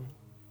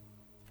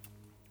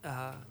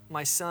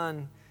my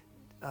son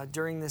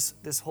during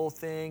this whole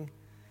thing.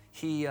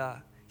 He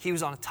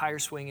was on a tire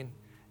swing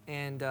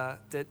and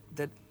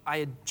that I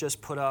had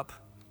just put up.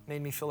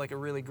 Made me feel like a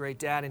really great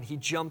dad, and he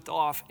jumped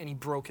off and he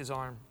broke his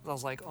arm. I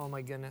was like, oh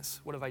my goodness,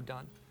 what have I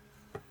done?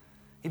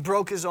 He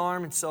broke his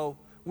arm, and so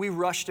we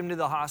rushed him to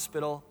the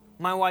hospital.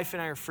 My wife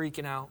and I are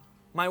freaking out.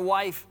 My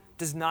wife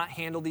does not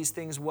handle these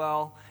things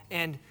well,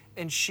 and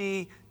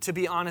she, to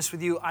be honest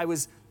with you, I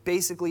was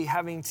basically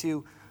having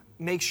to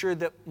make sure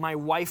that my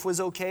wife was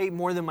okay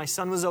more than my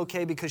son was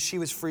okay because she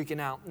was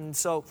freaking out. And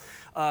so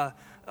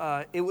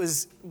it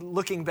was,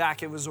 looking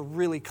back, it was a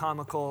really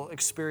comical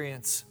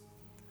experience.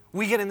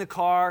 We get in the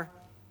car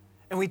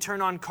and we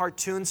turn on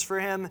cartoons for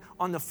him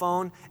on the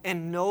phone,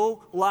 and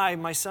no lie,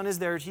 my son is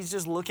there. He's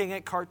just looking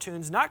at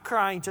cartoons, not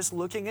crying, just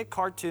looking at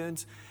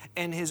cartoons,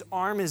 and his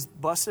arm is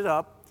busted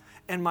up,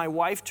 and my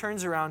wife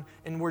turns around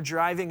and we're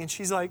driving and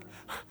she's like,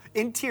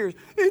 in tears,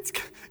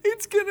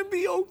 it's gonna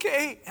be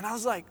okay. And I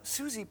was like,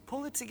 Susie,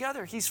 pull it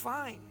together. He's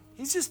fine.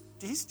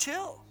 He's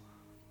chill.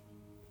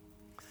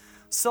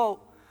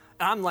 So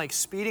I'm like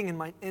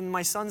speeding, and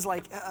my son's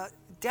like,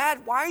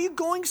 Dad, why are you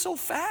going so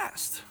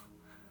fast?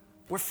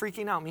 We're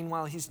freaking out.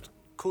 Meanwhile, he's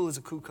cool as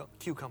a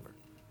cucumber.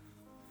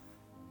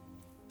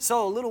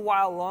 So a little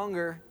while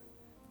longer,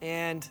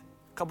 and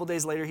a couple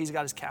days later, he's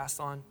got his cast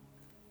on.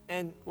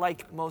 And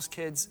like most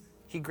kids,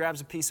 he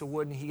grabs a piece of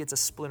wood and he gets a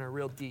splinter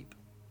real deep.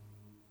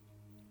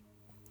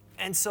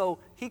 And so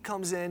he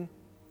comes in.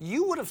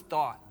 You would have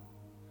thought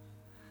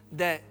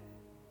that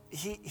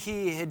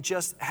he had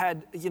just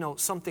had,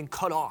 something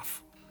cut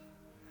off.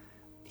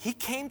 He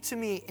came to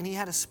me and he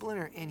had a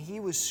splinter and he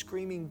was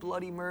screaming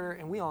bloody murder.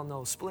 And we all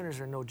know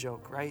splinters are no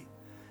joke, right?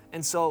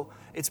 And so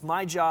it's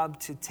my job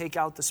to take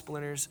out the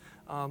splinters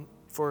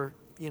for,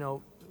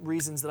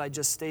 reasons that I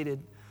just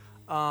stated.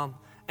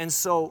 And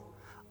so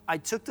I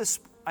took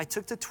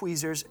the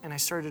tweezers and I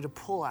started to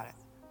pull at it.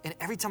 And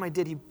every time I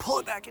did, he'd pull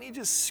it back and he'd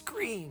just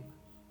scream.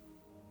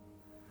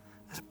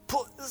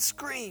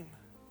 Scream.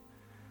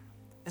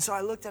 And so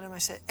I looked at him, I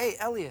said, hey,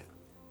 Elliot.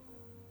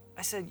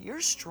 I said, you're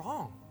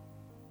strong.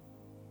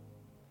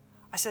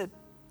 I said,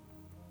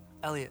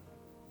 Elliot,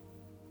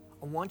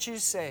 I want you to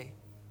say,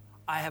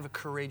 I have a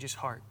courageous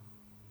heart.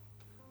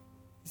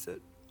 He said,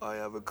 I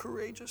have a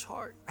courageous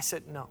heart. I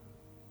said, no.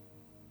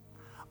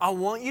 I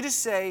want you to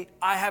say,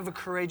 I have a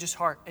courageous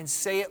heart, and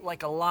say it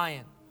like a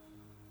lion.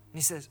 And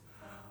he says,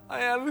 I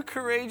have a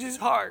courageous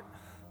heart.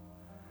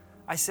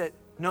 I said,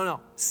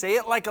 no, say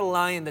it like a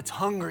lion that's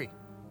hungry.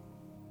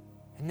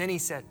 And then he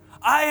said,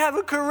 I have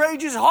a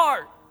courageous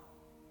heart.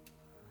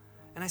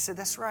 And I said,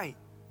 that's right.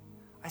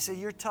 I said,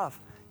 you're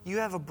tough. You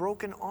have a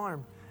broken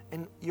arm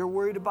and you're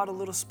worried about a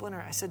little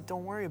splinter. I said,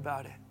 don't worry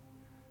about it.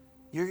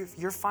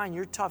 You're fine.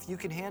 You're tough. You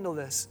can handle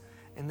this.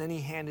 And then he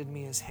handed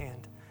me his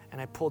hand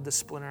and I pulled the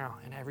splinter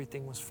out and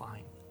everything was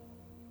fine.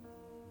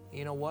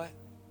 You know what?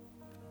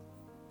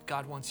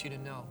 God wants you to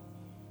know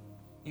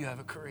you have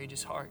a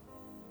courageous heart.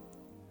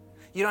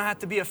 You don't have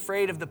to be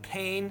afraid of the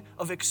pain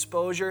of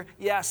exposure.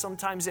 Yeah,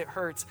 sometimes it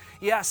hurts.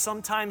 Yeah,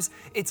 sometimes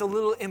it's a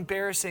little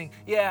embarrassing.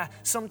 Yeah,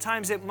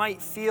 sometimes it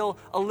might feel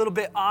a little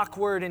bit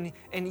awkward and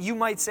you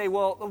might say,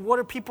 well, what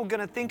are people going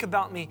to think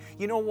about me?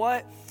 You know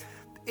what?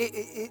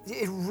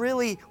 It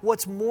really,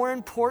 what's more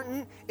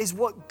important is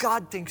what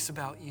God thinks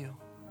about you.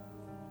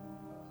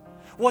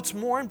 What's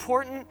more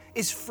important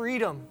is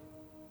freedom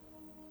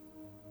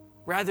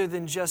rather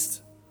than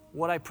just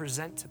what I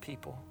present to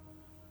people.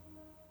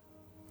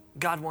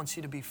 God wants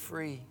you to be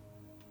free.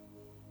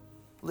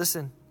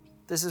 Listen,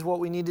 this is what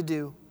we need to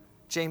do.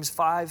 James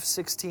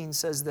 5:16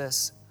 says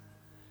this,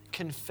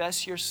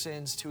 confess your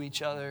sins to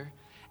each other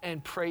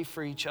and pray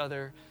for each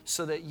other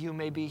so that you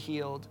may be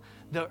healed.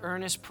 The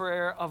earnest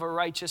prayer of a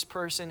righteous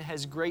person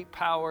has great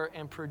power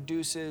and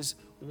produces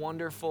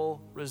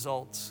wonderful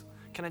results.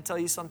 Can I tell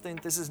you something?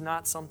 This is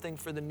not something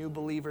for the new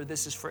believer.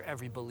 This is for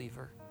every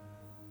believer.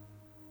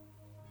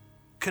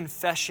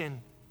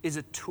 Confession is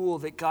a tool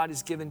that God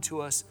has given to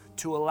us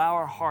to allow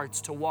our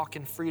hearts to walk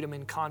in freedom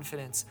and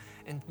confidence.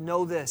 And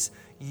know this,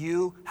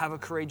 you have a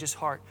courageous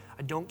heart.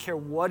 I don't care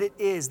what it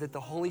is that the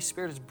Holy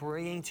Spirit is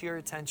bringing to your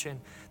attention.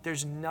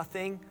 There's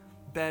nothing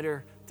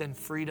better than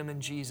freedom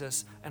in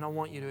Jesus. And I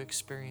want you to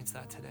experience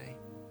that today.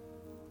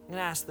 I'm going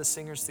to ask the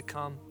singers to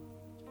come.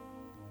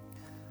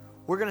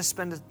 We're going to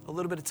spend a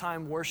little bit of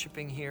time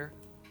worshiping here.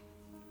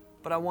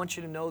 But I want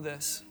you to know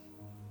this.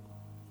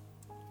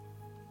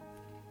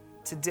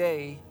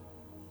 Today,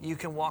 you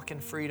can walk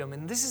in freedom.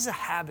 And this is a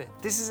habit.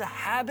 This is a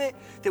habit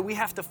that we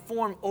have to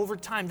form over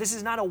time. This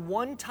is not a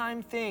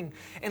one-time thing.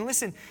 And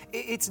listen,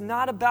 it's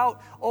not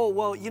about,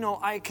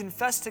 I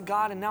confess to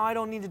God and now I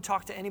don't need to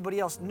talk to anybody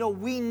else. No,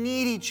 we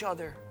need each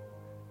other.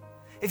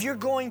 If you're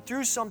going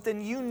through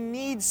something, you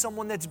need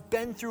someone that's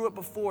been through it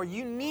before.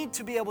 You need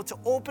to be able to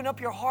open up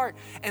your heart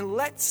and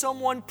let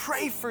someone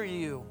pray for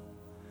you.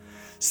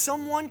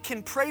 Someone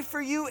can pray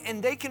for you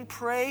and they can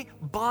pray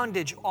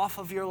bondage off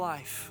of your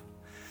life.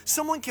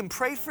 Someone can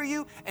pray for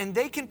you and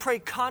they can pray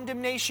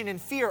condemnation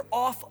and fear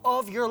off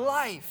of your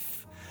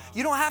life.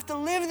 You don't have to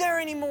live there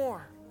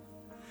anymore.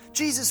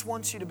 Jesus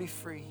wants you to be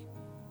free.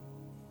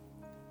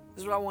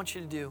 This is what I want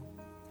you to do.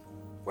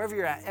 Wherever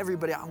you're at,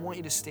 everybody, I want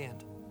you to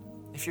stand.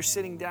 If you're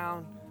sitting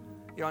down,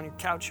 you're on your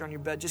couch, you're on your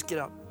bed, just get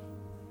up.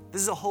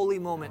 This is a holy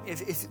moment.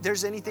 If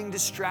there's anything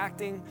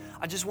distracting,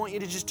 I just want you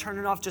to just turn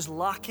it off. Just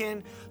lock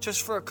in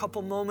just for a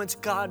couple moments.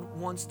 God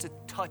wants to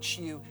touch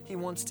you. He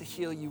wants to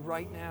heal you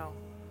right now.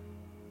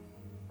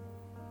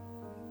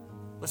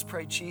 Let's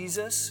pray.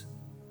 Jesus,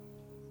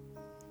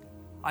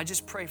 I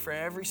just pray for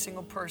every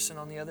single person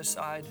on the other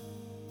side.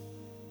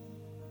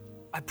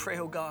 I pray,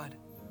 oh God,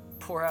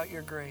 pour out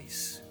your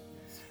grace.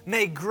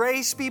 May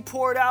grace be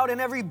poured out in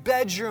every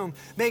bedroom.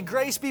 May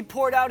grace be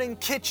poured out in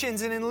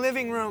kitchens and in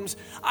living rooms.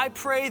 I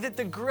pray that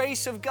the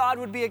grace of God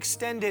would be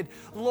extended.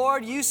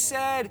 Lord, you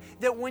said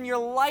that when your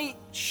light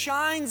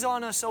shines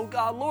on us, oh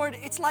God, Lord,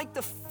 it's like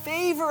the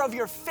favor of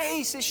your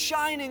face is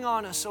shining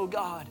on us, oh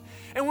God.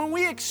 And when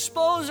we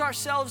expose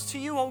ourselves to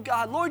you, oh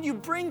God, Lord, you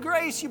bring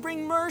grace, you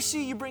bring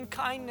mercy, you bring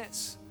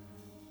kindness.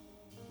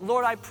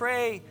 Lord, I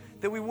pray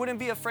that we wouldn't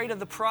be afraid of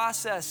the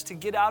process to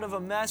get out of a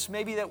mess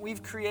maybe that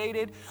we've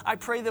created. I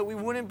pray that we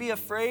wouldn't be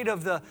afraid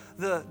of the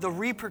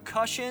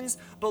repercussions,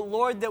 but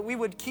Lord, that we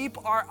would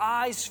keep our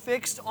eyes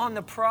fixed on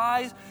the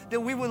prize, that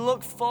we would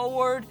look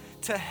forward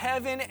to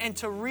heaven and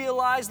to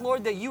realize,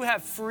 Lord, that you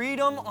have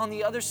freedom on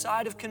the other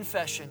side of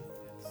confession.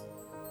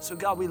 So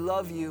God, we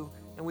love you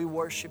and we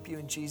worship you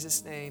in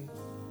Jesus' name.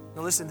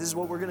 Now listen, this is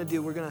what we're going to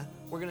do. We're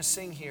going to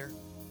sing here.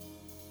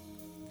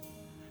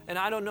 And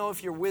I don't know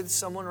if you're with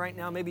someone right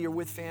now, maybe you're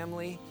with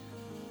family.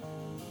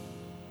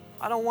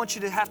 I don't want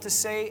you to have to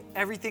say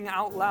everything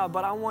out loud,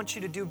 but I want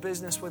you to do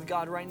business with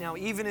God right now.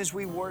 Even as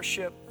we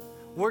worship,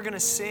 we're going to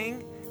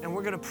sing and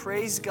we're going to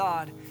praise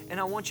God. And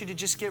I want you to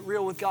just get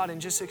real with God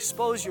and just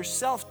expose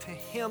yourself to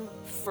Him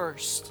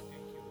first.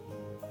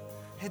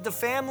 The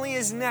family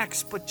is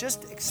next, but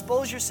just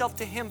expose yourself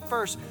to Him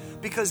first,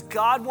 because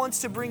God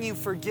wants to bring you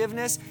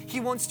forgiveness.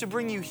 He wants to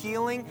bring you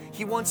healing.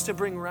 He wants to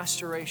bring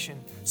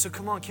restoration. So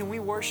come on, can we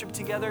worship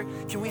together?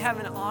 Can we have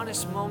an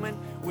honest moment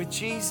with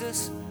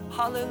Jesus?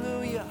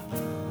 Hallelujah.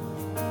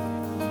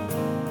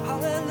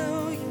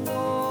 Hallelujah,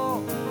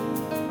 Lord.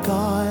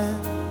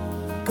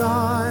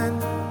 Gone.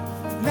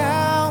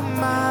 Now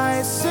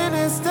my sin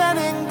is dead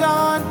and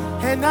gone,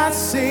 and I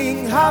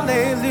sing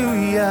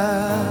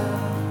hallelujah.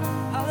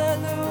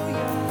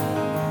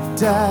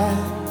 Done.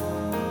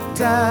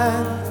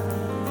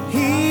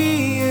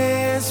 He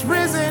is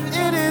risen,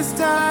 it is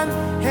done,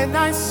 and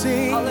I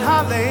sing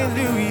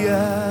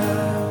hallelujah.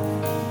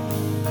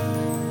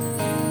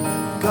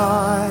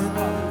 Gone.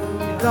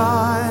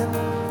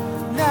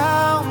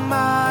 Now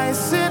my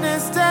sin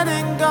is dead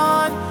and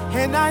gone,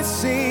 and I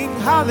sing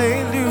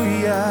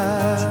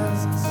hallelujah.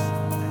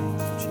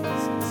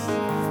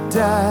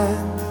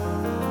 Done.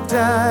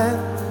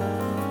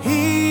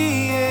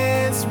 He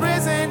is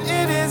risen,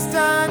 it is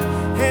done,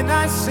 and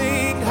I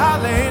sing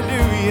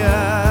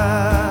hallelujah.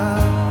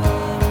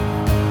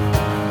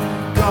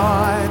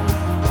 Gone.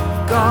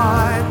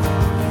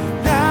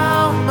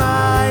 Now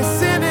my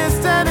sin is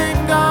dead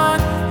and gone,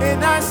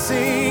 and I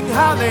sing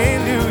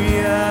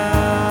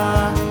hallelujah.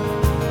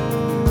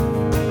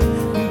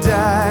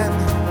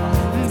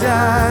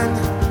 Done.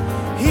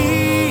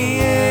 He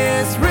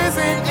is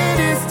risen, it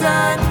is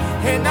done,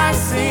 and I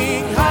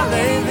sing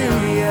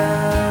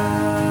hallelujah.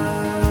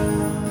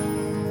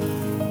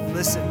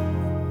 Listen,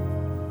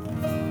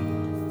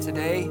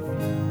 today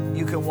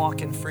you can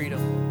walk in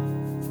freedom.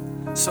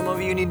 Some of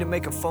you need to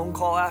make a phone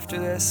call after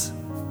this.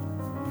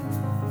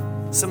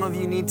 Some of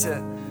you need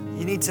to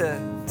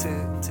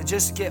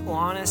just get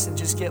honest and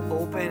just get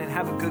open and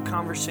have a good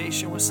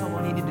conversation with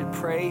someone. You need to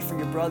pray for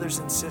your brothers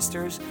and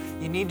sisters.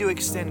 You need to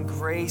extend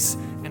grace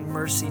and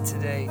mercy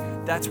today.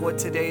 That's what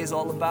today is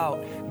all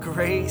about.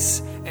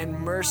 Grace and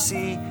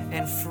mercy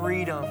and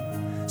freedom.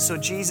 So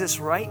Jesus,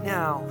 right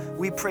now,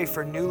 we pray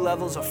for new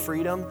levels of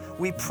freedom.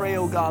 We pray,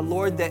 oh God,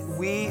 Lord, that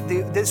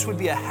this would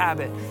be a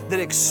habit, that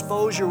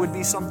exposure would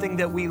be something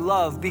that we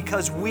love,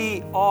 because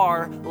we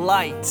are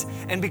light.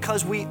 And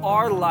because we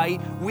are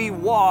light, we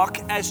walk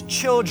as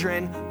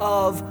children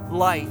of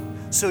light.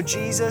 So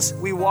Jesus,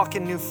 we walk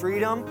in new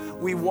freedom.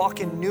 We walk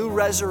in new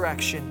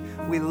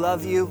resurrection. We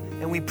love you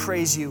and we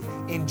praise you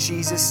in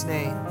Jesus'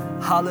 name.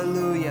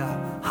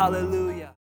 Hallelujah. Hallelujah.